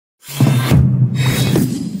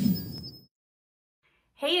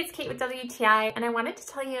Hey, it's Kate with WTI, and I wanted to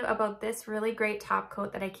tell you about this really great top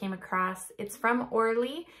coat that I came across. It's from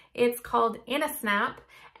Orly. It's called In a Snap,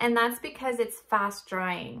 and that's because it's fast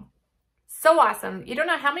drying. So awesome. You don't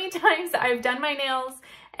know how many times I've done my nails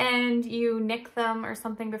and you nick them or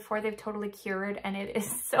something before they've totally cured, and it is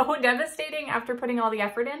so devastating after putting all the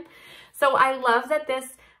effort in. So I love that this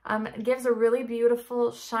gives a really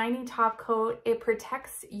beautiful shiny top coat. It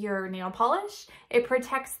protects your nail polish. It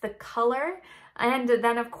protects the color. And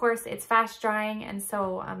then of course it's fast drying, and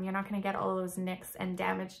so you're not going to get all those nicks and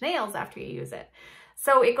damaged nails after you use it.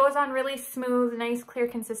 So it goes on really smooth, nice clear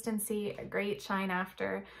consistency, a great shine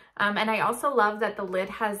after. And I also love that the lid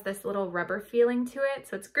has this little rubber feeling to it.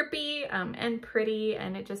 So it's grippy and pretty,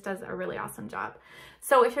 and it just does a really awesome job.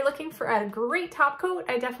 So if you're looking for a great top coat,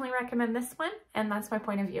 I definitely recommend this one. And that's my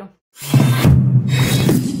point of view.